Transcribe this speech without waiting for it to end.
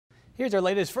Here's our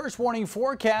latest first warning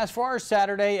forecast for our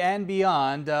Saturday and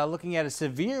beyond. Looking at a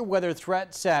severe weather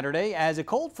threat Saturday as a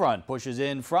cold front pushes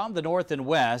in from the north and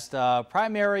west.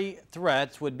 Primary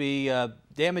threats would be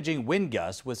damaging wind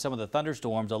gusts with some of the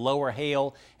thunderstorms, a lower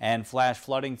hail and flash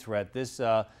flooding threat. This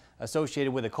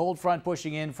associated with a cold front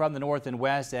pushing in from the north and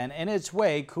west, and in its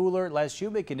way, cooler, less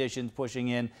humid conditions pushing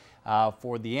in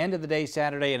for the end of the day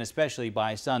Saturday and especially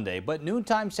by Sunday. But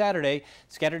noontime Saturday,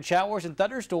 scattered showers and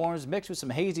thunderstorms mixed with some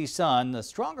hazy sun. The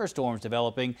stronger storms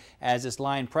developing as this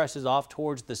line presses off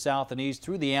towards the south and east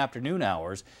through the afternoon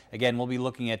hours. Again, we'll be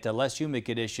looking at less humid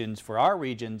conditions for our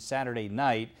region Saturday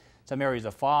night. Some areas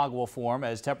of fog will form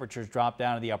as temperatures drop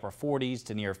down to the upper 40s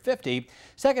to near 50.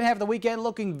 Second half of the weekend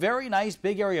looking very nice.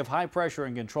 Big area of high pressure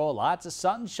and control. Lots of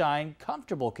sunshine,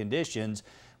 comfortable conditions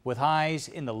with highs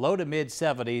in the low to mid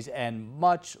 70s and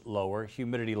much lower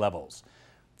humidity levels.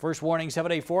 First warning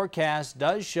 7-day forecast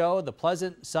does show the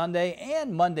pleasant Sunday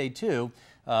and Monday too.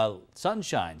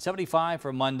 Sunshine 75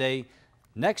 for Monday.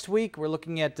 Next week, we're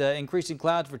looking at increasing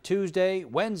clouds for Tuesday,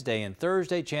 Wednesday, and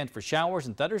Thursday. Chance for showers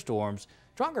and thunderstorms.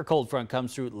 Stronger cold front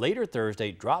comes through later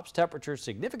Thursday, drops temperatures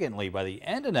significantly by the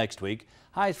end of next week.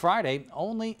 Highs Friday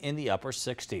only in the upper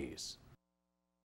 60s.